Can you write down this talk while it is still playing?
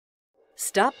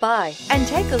Stop by and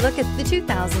take a look at the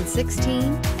 2016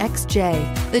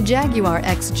 XJ. The Jaguar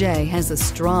XJ has a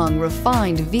strong,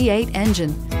 refined V8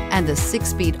 engine, and the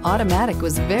 6-speed automatic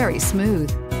was very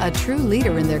smooth, a true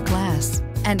leader in their class,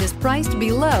 and is priced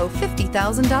below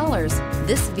 $50,000.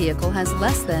 This vehicle has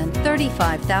less than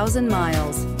 35,000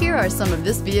 miles. Here are some of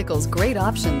this vehicle's great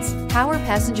options: power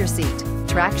passenger seat,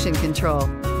 traction control,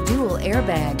 dual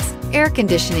airbags, air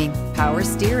conditioning, power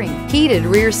steering, heated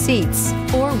rear seats,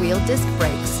 4-wheel disc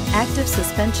brakes, active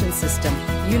suspension system,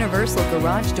 universal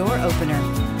garage door opener,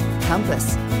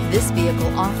 compass. This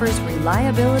vehicle offers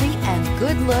reliability and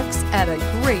good looks at a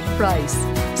great price.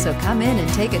 So come in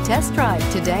and take a test drive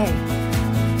today.